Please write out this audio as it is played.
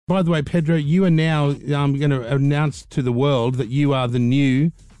By the way, Pedro, you are now going to announce to the world that you are the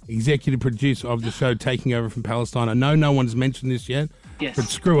new executive producer of the show, taking over from Palestine. I know no one's mentioned this yet, Yes. but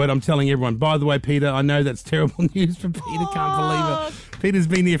screw it. I'm telling everyone. By the way, Peter, I know that's terrible news for Peter. Can't believe it. Peter's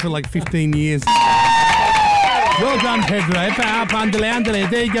been here for like 15 years. Well done, Pedro.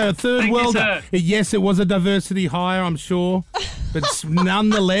 There you go. Third Thank you, world. sir. Yes, it was a diversity hire, I'm sure. But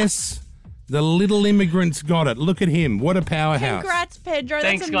nonetheless, the little immigrants got it. Look at him. What a powerhouse. Congrats, Pedro.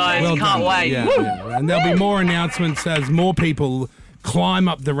 Thanks, That's guys. amazing. Can't wait. Yeah. And there'll be more announcements as more people climb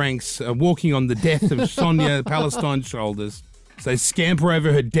up the ranks, walking on the death of Sonia Palestine's shoulders. So they scamper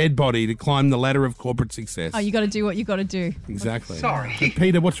over her dead body to climb the ladder of corporate success. Oh, you got to do what you got to do. Exactly. Sorry. But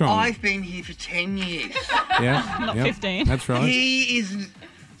Peter, what's wrong? I've been here for 10 years. Yeah. Not Yep. 15. That's right. He is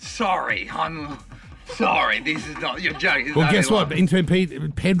sorry. I'm sorry. This is not. You're joking. Well, guess what?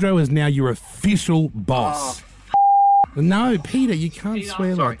 Pedro is now your official boss. No, Peter, you can't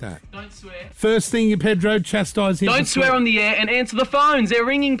swear like that. Don't swear. First thing, Pedro, chastise him. Don't for swear on the air and answer the phones. They're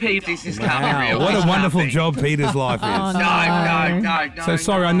ringing, Pete. This is can't be Wow, real. what This a wonderful can't be. job Peter's life is. No. So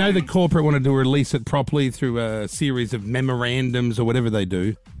sorry, I know the corporate wanted to release it properly through a series of memorandums or whatever they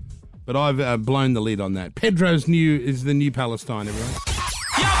do, but I've blown the lid on that. Pedro's is the new Palestine, everyone.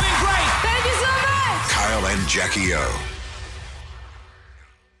 Y'all been great. Thank you so much. Kyle and Jackie O.